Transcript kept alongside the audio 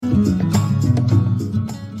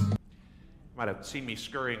might have seen me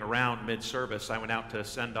scurrying around mid-service. I went out to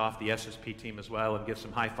send off the SSP team as well and give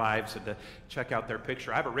some high fives and to check out their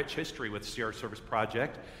picture. I have a rich history with Sierra Service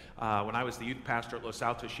Project. When I was the youth pastor at Los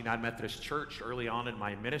Altos United Methodist Church early on in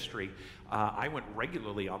my ministry, I went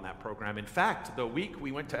regularly on that program. In fact, the week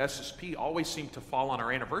we went to SSP always seemed to fall on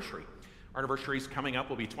our anniversary. Our anniversary is coming up.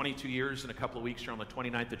 We'll be 22 years in a couple of weeks here on the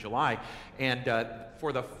 29th of July. And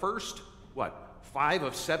for the first, 5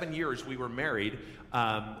 of 7 years we were married,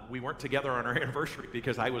 we weren't together on our anniversary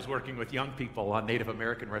because I was working with young people on Native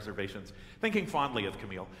American reservations, thinking fondly of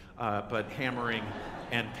Camille, but hammering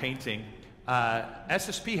and painting.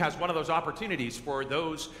 SSP has one of those opportunities for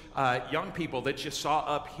those young people that you saw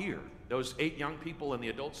up here, those 8 young people and the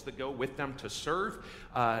adults that go with them to serve,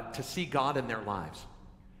 to see God in their lives.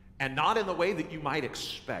 And not in the way that you might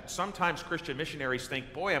expect. Sometimes Christian missionaries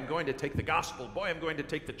think, boy, I'm going to take the gospel. Boy, I'm going to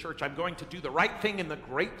take the church. I'm going to do the right thing and the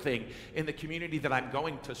great thing in the community that I'm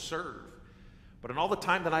going to serve. But in all the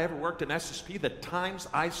time that I ever worked in SSP, the times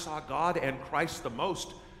I saw God and Christ the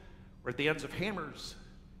most were at the ends of hammers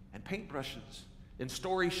and paintbrushes, in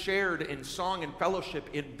stories shared, in song and fellowship,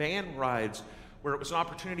 in van rides, where it was an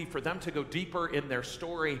opportunity for them to go deeper in their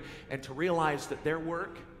story and to realize that their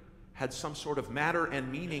work had some sort of matter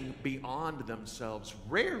and meaning beyond themselves.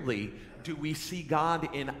 Rarely do we see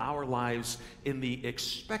God in our lives in the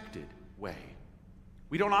expected way.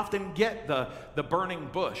 We don't often get the burning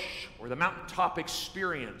bush or the mountaintop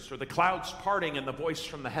experience or the clouds parting and the voice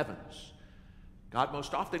from the heavens. God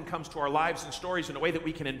most often comes to our lives and stories in a way that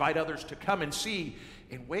we can invite others to come and see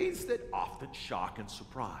in ways that often shock and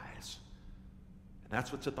surprise.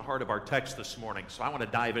 That's what's at the heart of our text this morning. So I want to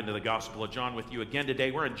dive into the Gospel of John with you again today.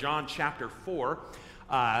 We're in John chapter 4.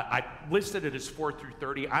 I listed it as 4 through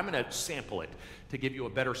 30. I'm going to sample it to give you a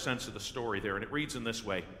better sense of the story there. And it reads in this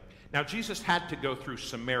way. Now Jesus had to go through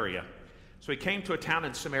Samaria. So he came to a town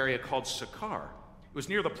in Samaria called Sychar. It was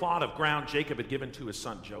near the plot of ground Jacob had given to his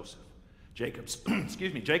son Joseph. Jacob's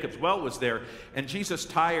well was there. And Jesus,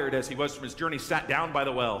 tired as he was from his journey, sat down by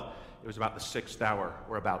the well. It was about the 6th hour,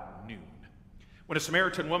 or about noon. When a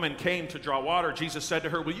Samaritan woman came to draw water, Jesus said to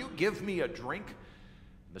her, "Will you give me a drink?"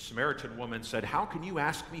 And the Samaritan woman said, "How can you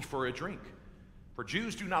ask me for a drink? For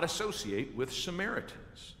Jews do not associate with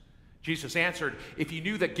Samaritans." Jesus answered, "If you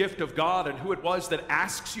knew the gift of God and who it was that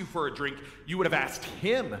asks you for a drink, you would have asked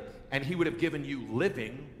him, and he would have given you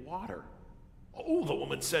living water." "Oh," the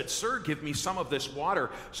woman said, "Sir, give me some of this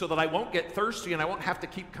water so that I won't get thirsty and I won't have to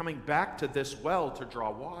keep coming back to this well to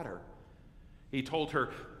draw water." He told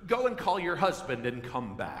her, "Go and call your husband and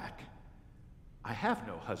come back." "I have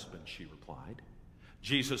no husband," she replied.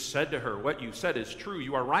 Jesus said to her, "What you said is true.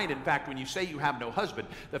 You are right, in fact, when you say you have no husband.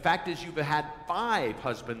 The fact is you've had 5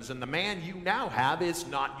 husbands, and the man you now have is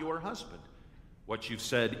not your husband. What you've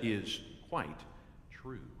said is quite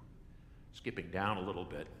true." Skipping down a little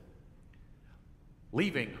bit.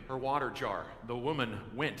 Leaving her water jar, the woman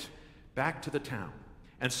went back to the town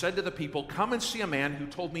and said to the people, "Come and see a man who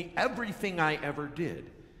told me everything I ever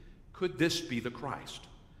did. Could this be the Christ?"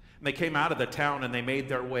 And they came out of the town and they made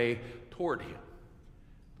their way toward him.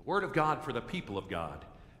 The word of God for the people of God.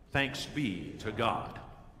 Thanks be to God.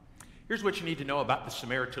 Here's what you need to know about the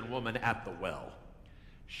Samaritan woman at the well.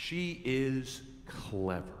 She is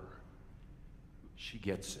clever. She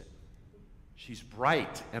gets it. She's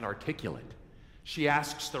bright and articulate. She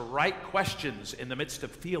asks the right questions in the midst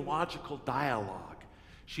of theological dialogue.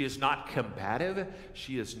 She is not combative.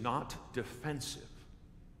 She is not defensive.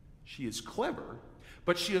 She is clever,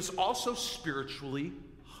 but she is also spiritually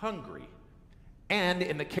hungry. And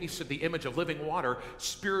in the case of the image of living water,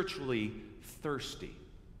 spiritually thirsty.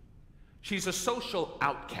 She's a social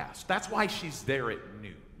outcast. That's why she's there at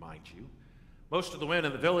noon, mind you. Most of the women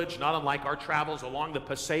in the village, not unlike our travels along the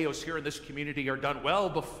paseos here in this community, are done well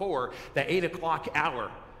before the 8 o'clock hour,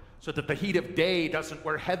 so that the heat of day doesn't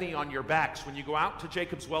wear heavy on your backs. When you go out to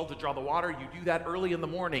Jacob's well to draw the water, you do that early in the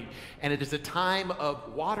morning, and it is a time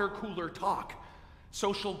of water cooler talk,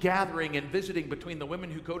 social gathering and visiting between the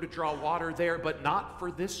women who go to draw water there, but not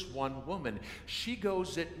for this one woman. She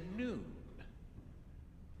goes at noon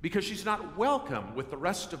because she's not welcome with the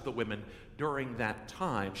rest of the women during that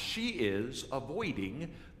time. She is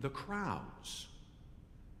avoiding the crowds.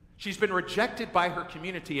 She's been rejected by her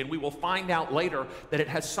community, and we will find out later that it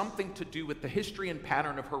has something to do with the history and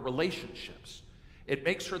pattern of her relationships. It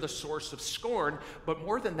makes her the source of scorn, but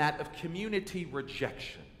more than that, of community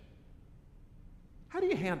rejection. How do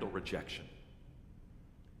you handle rejection?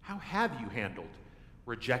 How have you handled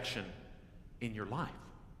rejection in your life?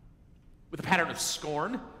 With a pattern of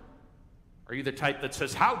scorn? Are you the type that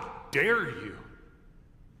says, "How dare you?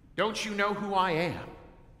 Don't you know who I am?"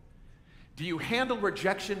 Do you handle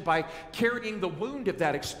rejection by carrying the wound of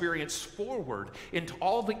that experience forward into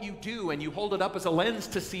all that you do, and you hold it up as a lens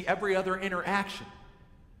to see every other interaction?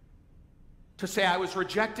 To say, I was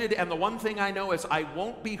rejected, and the one thing I know is I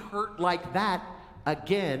won't be hurt like that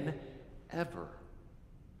again, ever.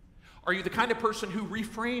 Are you the kind of person who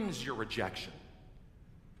reframes your rejection?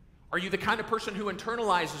 Are you the kind of person who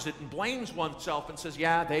internalizes it and blames oneself and says,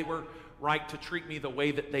 yeah, they were right to treat me the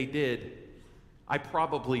way that they did. I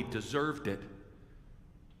probably deserved it.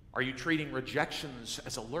 Are you treating rejections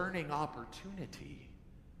as a learning opportunity,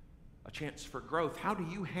 a chance for growth? How do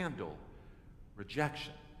you handle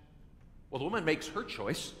rejection? Well, the woman makes her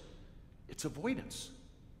choice. It's avoidance.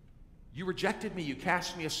 You rejected me, you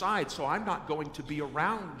cast me aside, so I'm not going to be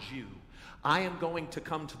around you. I am going to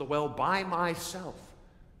come to the well by myself.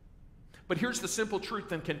 But here's the simple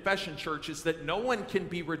truth in confession, church, is that no one can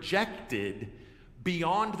be rejected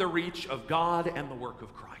beyond the reach of God and the work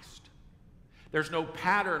of Christ. There's no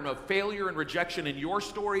pattern of failure and rejection in your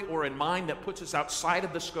story or in mine that puts us outside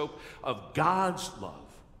of the scope of God's love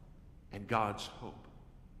and God's hope.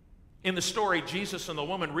 In the story, Jesus and the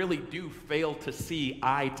woman really do fail to see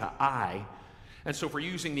eye to eye. And so if we're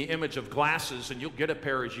using the image of glasses, and you'll get a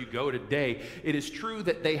pair as you go today, it is true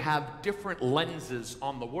that they have different lenses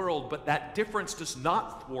on the world, but that difference does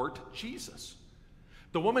not thwart Jesus.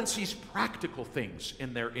 The woman sees practical things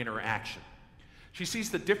in their interaction. She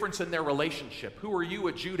sees the difference in their relationship. Who are you,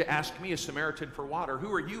 a Jew, to ask me, a Samaritan, for water?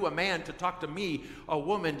 Who are you, a man, to talk to me, a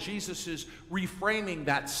woman? Jesus is reframing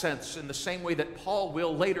that sense in the same way that Paul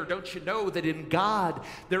will later. Don't you know that in God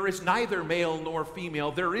there is neither male nor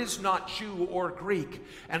female? There is not Jew or Greek.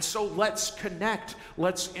 And so let's connect.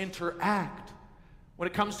 Let's interact. When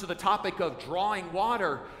it comes to the topic of drawing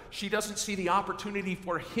water, she doesn't see the opportunity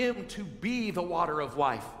for him to be the water of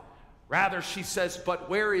life. Rather, she says, but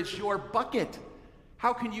where is your bucket?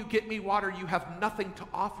 How can you get me water you have nothing to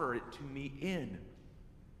offer it to me in?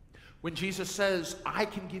 When Jesus says, I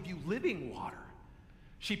can give you living water,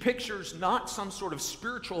 she pictures not some sort of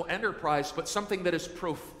spiritual enterprise, but something that is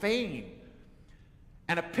profane.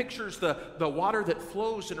 And it pictures the water that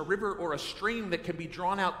flows in a river or a stream that can be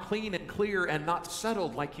drawn out clean and clear and not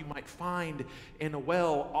settled like you might find in a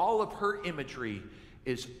well. All of her imagery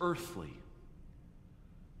is earthly.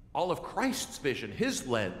 All of Christ's vision, his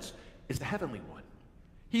lens, is the heavenly one.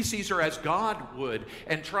 He sees her as God would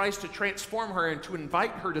and tries to transform her and to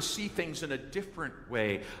invite her to see things in a different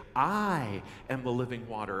way. I am the living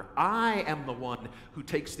water. I am the one who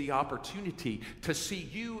takes the opportunity to see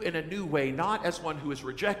you in a new way, not as one who is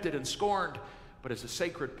rejected and scorned, but as a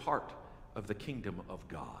sacred part of the kingdom of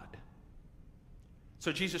God.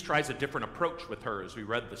 So Jesus tries a different approach with her, as we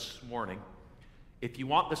read this morning. If you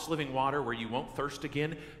want this living water where you won't thirst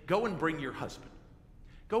again, go and bring your husband.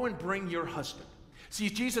 Go and bring your husband. See,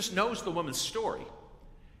 Jesus knows the woman's story,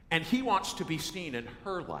 and he wants to be seen in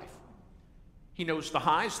her life. He knows the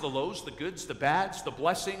highs, the lows, the goods, the bads, the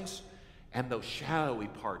blessings, and those shadowy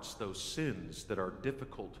parts, those sins that are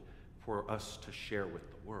difficult for us to share with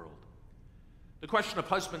the world. The question of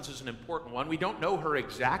husbands is an important one. We don't know her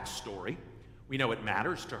exact story. We know it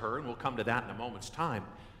matters to her, and we'll come to that in a moment's time.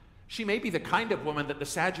 She may be the kind of woman that the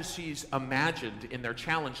Sadducees imagined in their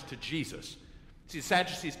challenge to Jesus. See, the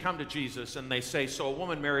Sadducees come to Jesus and they say, so a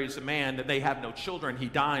woman marries a man and they have no children. He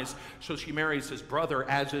dies, so she marries his brother,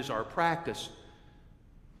 as is our practice.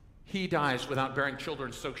 He dies without bearing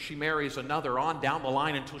children, so she marries another on down the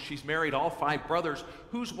line until she's married all 5 brothers.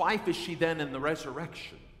 Whose wife is she then in the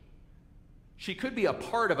resurrection? She could be a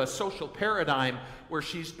part of a social paradigm where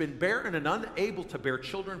she's been barren and unable to bear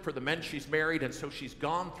children for the men she's married, and so she's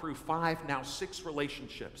gone through 5, now 6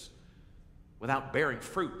 relationships without bearing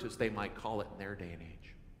fruit, as they might call it in their day and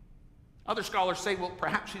age. Other scholars say, well,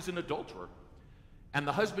 perhaps she's an adulterer. And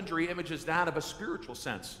the husbandry image is that of a spiritual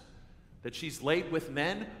sense, that she's laid with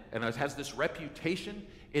men and has this reputation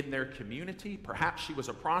in their community. Perhaps she was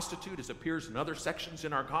a prostitute, as appears in other sections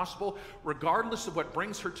in our gospel. Regardless of what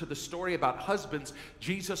brings her to the story about husbands,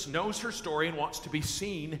 Jesus knows her story and wants to be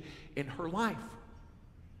seen in her life.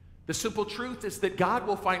 The simple truth is that God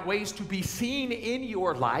will find ways to be seen in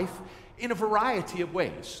your life in a variety of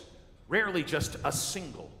ways, rarely just a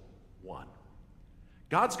single one.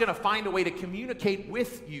 God's going to find a way to communicate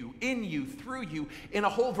with you, in you, through you, in a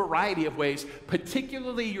whole variety of ways,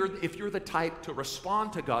 particularly if you're the type to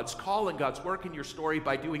respond to God's call and God's work in your story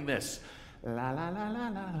by doing this. La, la, la, la,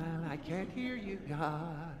 la, la, I can't hear you,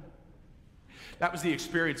 God. That was the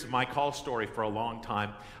experience of my call story for a long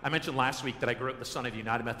time. I mentioned last week that I grew up the son of a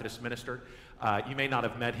United Methodist minister. You may not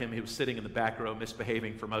have met him. He was sitting in the back row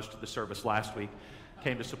misbehaving for most of the service last week.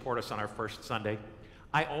 Came to support us on our first Sunday.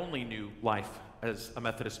 I only knew life as a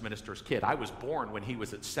Methodist minister's kid. I was born when he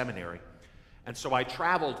was at seminary. And so I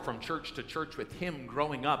traveled from church to church with him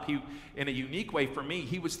growing up. He, in a unique way for me,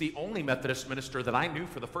 he was the only Methodist minister that I knew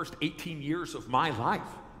for the first 18 years of my life.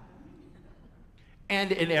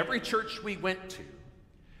 And in every church we went to,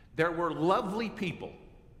 there were lovely people.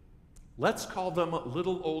 Let's call them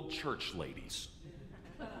little old church ladies.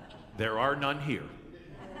 There are none here.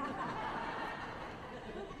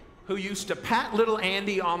 Who used to pat little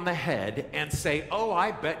Andy on the head and say, "Oh,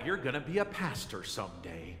 I bet you're going to be a pastor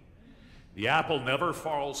someday. The apple never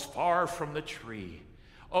falls far from the tree.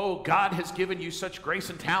 Oh, God has given you such grace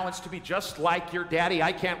and talents to be just like your daddy.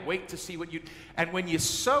 I can't wait to see what you..." And when you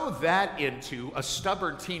sow that into a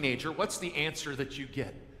stubborn teenager, what's the answer that you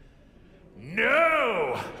get?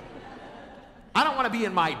 No! I don't want to be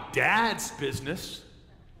in my dad's business.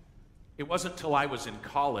 It wasn't until I was in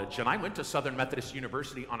college, and I went to Southern Methodist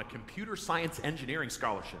University on a computer science engineering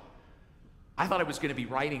scholarship. I thought I was going to be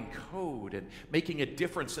writing code and making a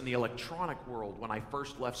difference in the electronic world when I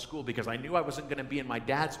first left school, because I knew I wasn't going to be in my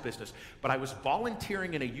dad's business. But I was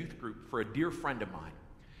volunteering in a youth group for a dear friend of mine,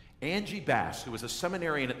 Angie Bass, who was a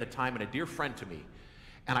seminarian at the time and a dear friend to me.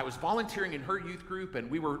 And I was volunteering in her youth group,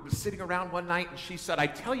 and we were sitting around one night, and she said, "I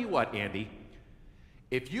tell you what, Andy,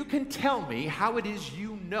 if you can tell me how it is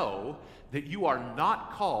you know that you are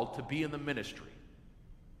not called to be in the ministry,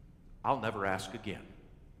 I'll never ask again."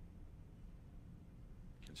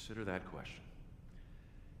 Consider that question.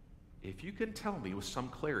 If you can tell me with some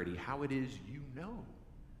clarity how it is you know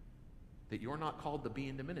that you're not called to be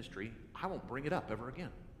into ministry, I won't bring it up ever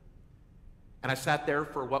again. And I sat there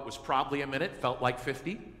for what was probably a minute, felt like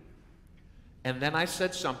 50. And then I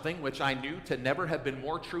said something which I knew to never have been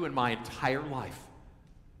more true in my entire life.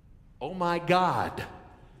 Oh my God,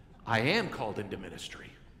 I am called into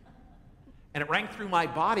ministry. And it rang through my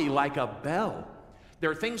body like a bell. There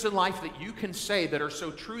are things in life that you can say that are so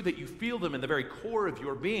true that you feel them in the very core of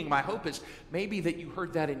your being. My hope is maybe that you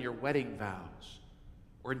heard that in your wedding vows,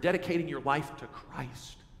 or in dedicating your life to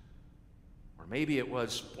Christ. Or maybe it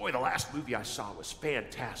was, "Boy, the last movie I saw was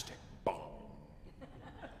fantastic." Boom.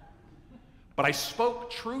 But I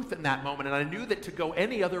spoke truth in that moment, and I knew that to go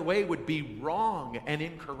any other way would be wrong and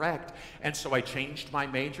incorrect. And so I changed my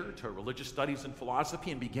major to religious studies and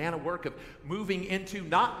philosophy and began a work of moving into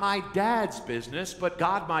not my dad's business, but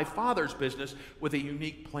God, my Father's business, with a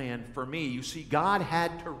unique plan for me. You see, God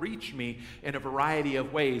had to reach me in a variety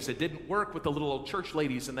of ways. It didn't work with the little old church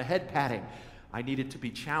ladies and the head patting. I needed to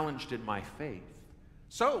be challenged in my faith.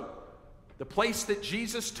 So, the place that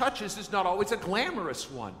Jesus touches is not always a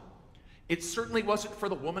glamorous one. It certainly wasn't for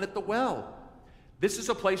the woman at the well. This is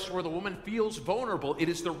a place where the woman feels vulnerable. It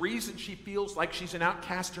is the reason she feels like she's an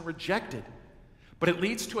outcast and rejected. But it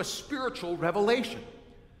leads to a spiritual revelation.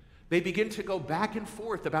 They begin to go back and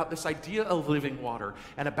forth about this idea of living water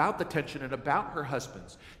and about the tension and about her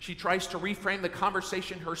husbands. She tries to reframe the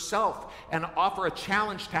conversation herself and offer a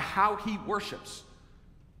challenge to how he worships.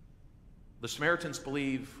 The Samaritans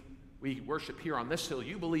believe we worship here on this hill.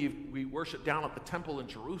 You believe we worship down at the temple in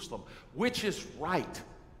Jerusalem. Which is right?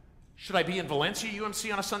 Should I be in Valencia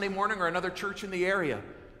UMC on a Sunday morning, or another church in the area?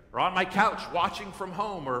 Or on my couch watching from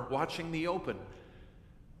home, or watching the open?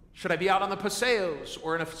 Should I be out on the paseos,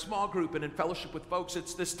 or in a small group and in fellowship with folks?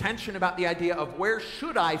 It's this tension about the idea of where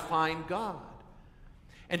should I find God?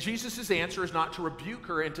 And Jesus' answer is not to rebuke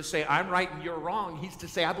her and to say, "I'm right and you're wrong." He's to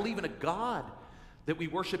say, "I believe in a God that we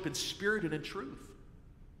worship in spirit and in truth."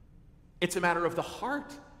 It's a matter of the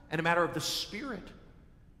heart and a matter of the spirit.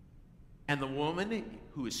 And the woman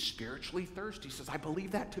who is spiritually thirsty says, "I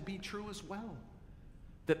believe that to be true as well.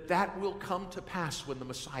 That will come to pass when the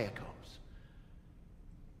Messiah comes."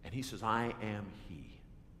 And he says, "I am he.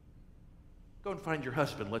 Go and find your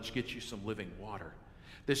husband. Let's get you some living water."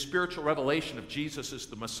 This spiritual revelation of Jesus as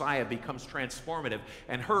the Messiah becomes transformative.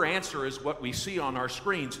 And her answer is what we see on our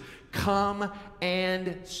screens. Come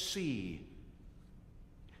and see.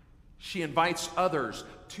 She invites others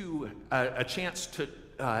to a chance to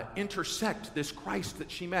intersect this Christ that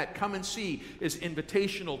she met. Come and see is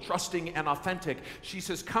invitational, trusting, and authentic. She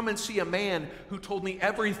says, "Come and see a man who told me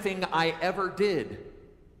everything I ever did."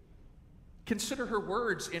 Consider her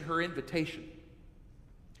words in her invitation.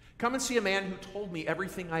 Come and see a man who told me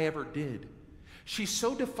everything I ever did. She's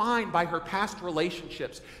so defined by her past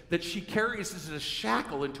relationships that she carries as a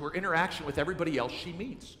shackle into her interaction with everybody else she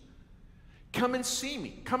meets. Come and see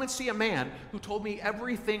me. Come and see a man who told me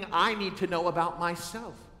everything I need to know about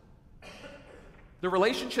myself. The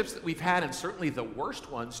relationships that we've had, and certainly the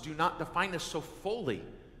worst ones, do not define us so fully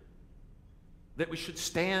that we should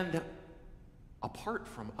stand apart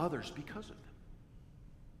from others because of them.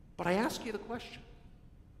 But I ask you the question,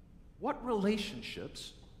 What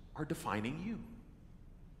relationships are defining you?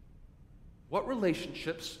 What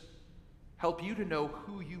relationships help you to know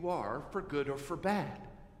who you are for good or for bad?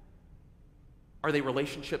 Are they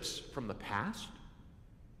relationships from the past?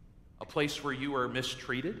 A place where you were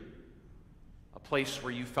mistreated? A place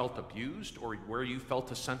where you felt abused or where you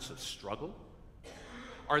felt a sense of struggle?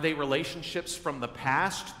 Are they relationships from the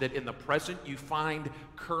past that in the present you find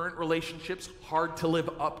current relationships hard to live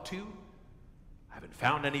up to? I haven't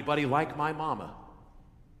found anybody like my mama.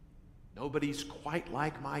 Nobody's quite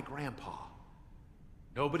like my grandpa.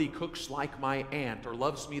 Nobody cooks like my aunt or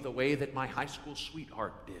loves me the way that my high school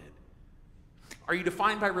sweetheart did. Are you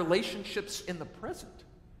defined by relationships in the present?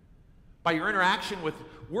 By your interaction with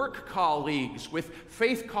work colleagues, with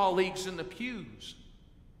faith colleagues in the pews?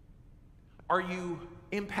 Are you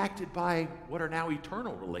impacted by what are now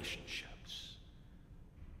eternal relationships?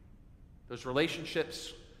 Those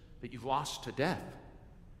relationships that you've lost to death,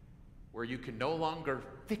 where you can no longer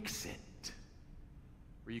fix it,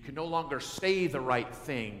 where you can no longer say the right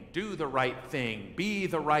thing, do the right thing, be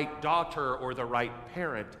the right daughter or the right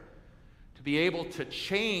parent, to be able to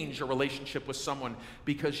change a relationship with someone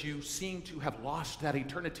because you seem to have lost that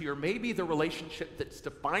eternity, or maybe the relationship that's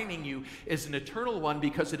defining you is an eternal one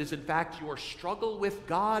because it is in fact your struggle with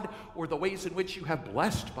God or the ways in which you have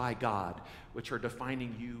blessed by God which are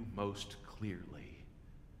defining you most clearly.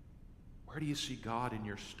 Where do you see God in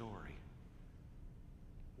your story?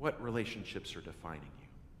 What relationships are defining you?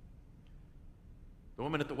 The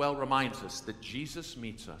woman at the well reminds us that Jesus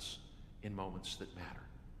meets us in moments that matter.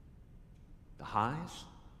 The highs,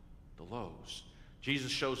 the lows.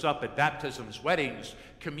 Jesus shows up at baptisms, weddings,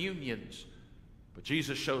 communions, but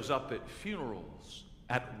Jesus shows up at funerals,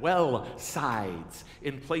 at well sides,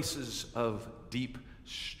 in places of deep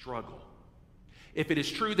struggle. If it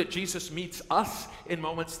is true that Jesus meets us in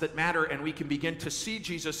moments that matter and we can begin to see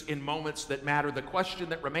Jesus in moments that matter, the question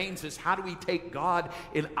that remains is, how do we take God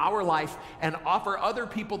in our life and offer other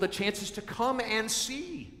people the chances to come and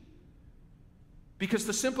see? Because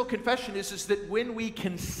the simple confession is that when we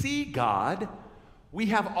can see God, we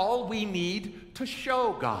have all we need to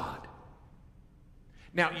show God.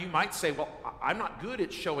 Now, you might say, well, I'm not good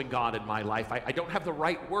at showing God in my life. I don't have the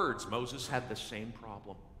right words. Moses had the same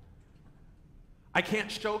problem. I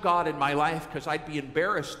can't show God in my life because I'd be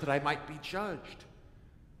embarrassed that I might be judged.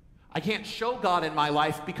 I can't show God in my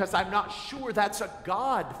life because I'm not sure that's a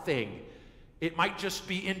God thing. It might just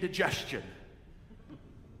be indigestion.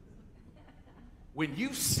 When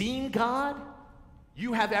you've seen God,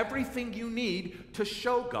 you have everything you need to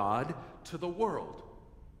show God to the world.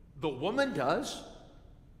 The woman does.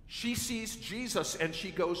 She sees Jesus and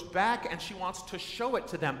she goes back and she wants to show it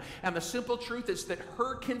to them. And the simple truth is that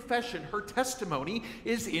her confession, her testimony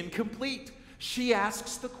is incomplete. She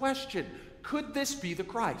asks the question, could this be the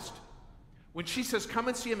Christ? When she says, come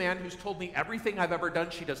and see a man who's told me everything I've ever done,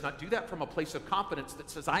 she does not do that from a place of confidence that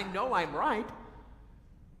says, I know I'm right.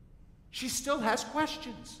 She still has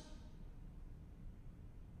questions.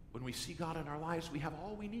 When we see God in our lives, we have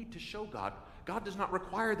all we need to show God. God does not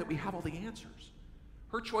require that we have all the answers.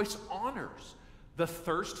 Her choice honors the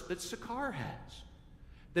thirst that Sychar has.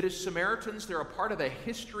 That as Samaritans, they're a part of a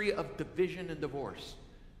history of division and divorce.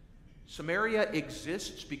 Samaria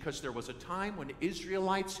exists because there was a time when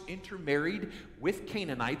Israelites intermarried with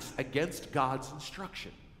Canaanites against God's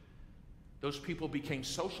instruction. Those people became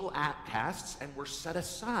social outcasts and were set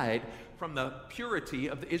aside from the purity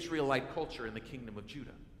of the Israelite culture in the kingdom of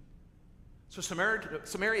Judah. So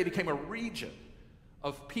Samaria became a region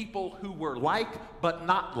of people who were like but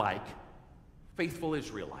not like faithful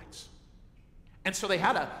Israelites. And so they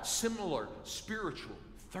had a similar spiritual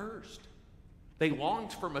thirst. They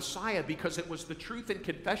longed for Messiah because it was the truth and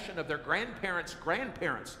confession of their grandparents'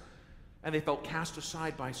 grandparents, and they felt cast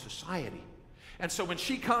aside by society. And so when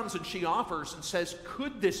she comes and she offers and says,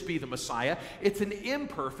 could this be the Messiah? It's an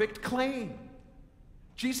imperfect claim.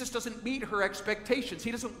 Jesus doesn't meet her expectations. He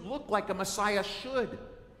doesn't look like a Messiah should.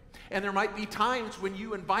 And there might be times when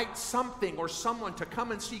you invite something or someone to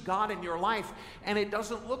come and see God in your life, and it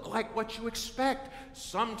doesn't look like what you expect.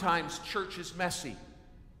 Sometimes church is messy.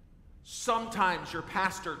 Sometimes your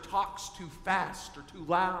pastor talks too fast or too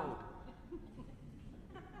loud.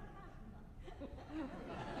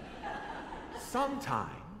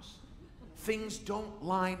 Sometimes things don't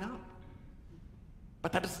line up.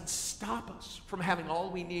 But that doesn't stop us from having all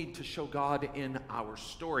we need to show God in our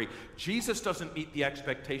story. Jesus doesn't meet the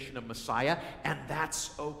expectation of Messiah, and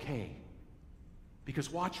that's okay. Because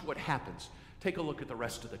watch what happens. Take a look at the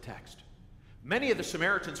rest of the text. Many of the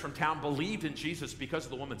Samaritans from town believed in Jesus because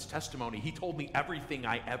of the woman's testimony. He told me everything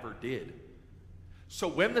I ever did. So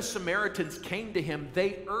when the Samaritans came to him,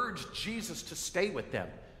 they urged Jesus to stay with them.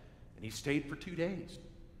 And he stayed for 2 days.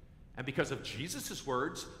 And because of Jesus'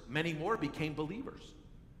 words, many more became believers.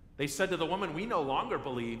 They said to the woman, "We no longer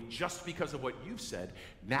believe just because of what you've said.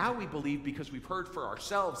 Now we believe because we've heard for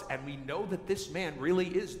ourselves, and we know that this man really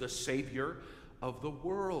is the Savior of the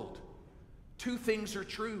world." 2 things are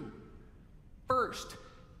true. First,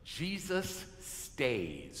 Jesus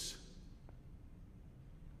stays.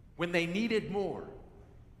 When they needed more,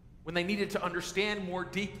 when they needed to understand more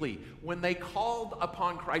deeply, when they called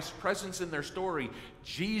upon Christ's presence in their story,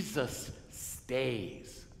 Jesus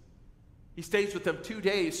stays. He stays with them 2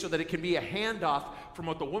 days so that it can be a handoff from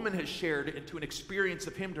what the woman has shared into an experience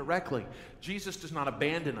of him directly. Jesus does not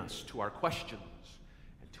abandon us to our questions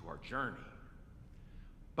and to our journey.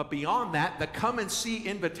 But beyond that, the come and see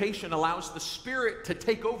invitation allows the Spirit to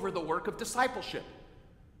take over the work of discipleship.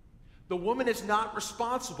 The woman is not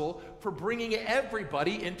responsible for bringing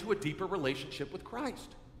everybody into a deeper relationship with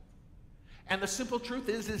Christ. And the simple truth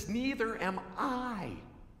is neither am I.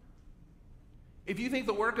 If you think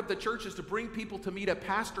the work of the church is to bring people to meet a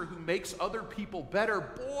pastor who makes other people better,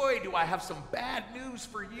 boy, do I have some bad news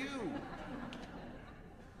for you.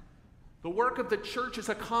 The work of the church is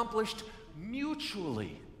accomplished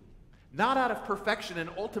mutually, not out of perfection, and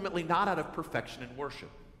ultimately not out of perfection in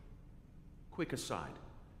worship. Quick aside,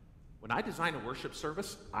 when I design a worship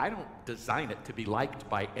service, I don't design it to be liked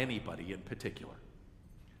by anybody in particular.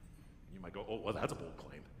 You might go, "Oh, well, that's a bold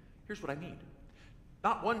claim." Here's what I mean.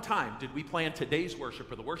 Not one time did we plan today's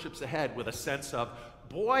worship or the worships ahead with a sense of,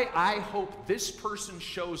 boy, I hope this person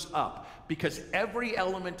shows up, because every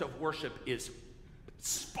element of worship is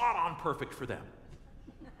spot on perfect for them.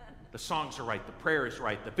 The songs are right, the prayer is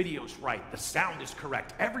right, the video's right, the sound is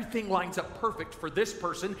correct. Everything lines up perfect for this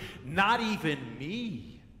person, not even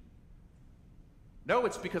me. No,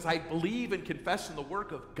 it's because I believe and confess in the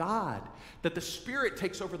work of God, that the Spirit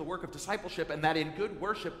takes over the work of discipleship, and that in good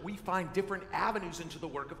worship we find different avenues into the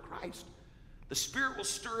work of Christ. The Spirit will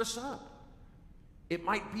stir us up. It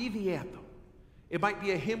might be the anthem. It might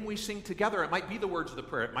be a hymn we sing together. It might be the words of the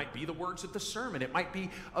prayer. It might be the words of the sermon. It might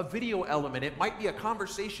be a video element. It might be a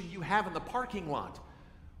conversation you have in the parking lot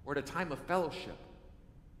or at a time of fellowship.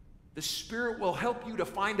 The Spirit will help you to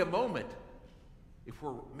find a moment, if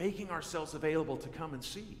we're making ourselves available to come and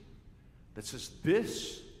see, that says,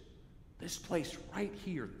 this place right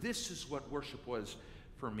here, this is what worship was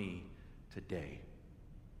for me today.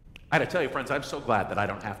 I got to tell you, friends, I'm so glad that I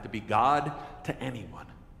don't have to be God to anyone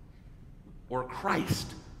or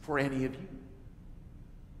Christ for any of you.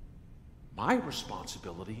 My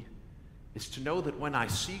responsibility is to know that when I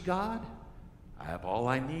see God, I have all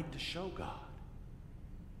I need to show God.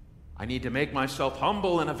 I need to make myself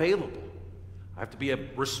humble and available. I have to be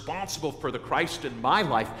responsible for the Christ in my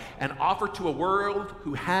life and offer to a world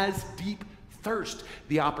who has deep thirst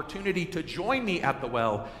the opportunity to join me at the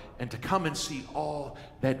well and to come and see all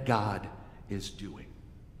that God is doing.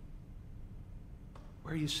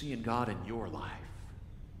 Where are you seeing God in your life?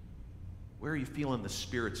 Where are you feeling the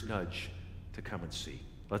Spirit's nudge to come and see?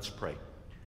 Let's pray.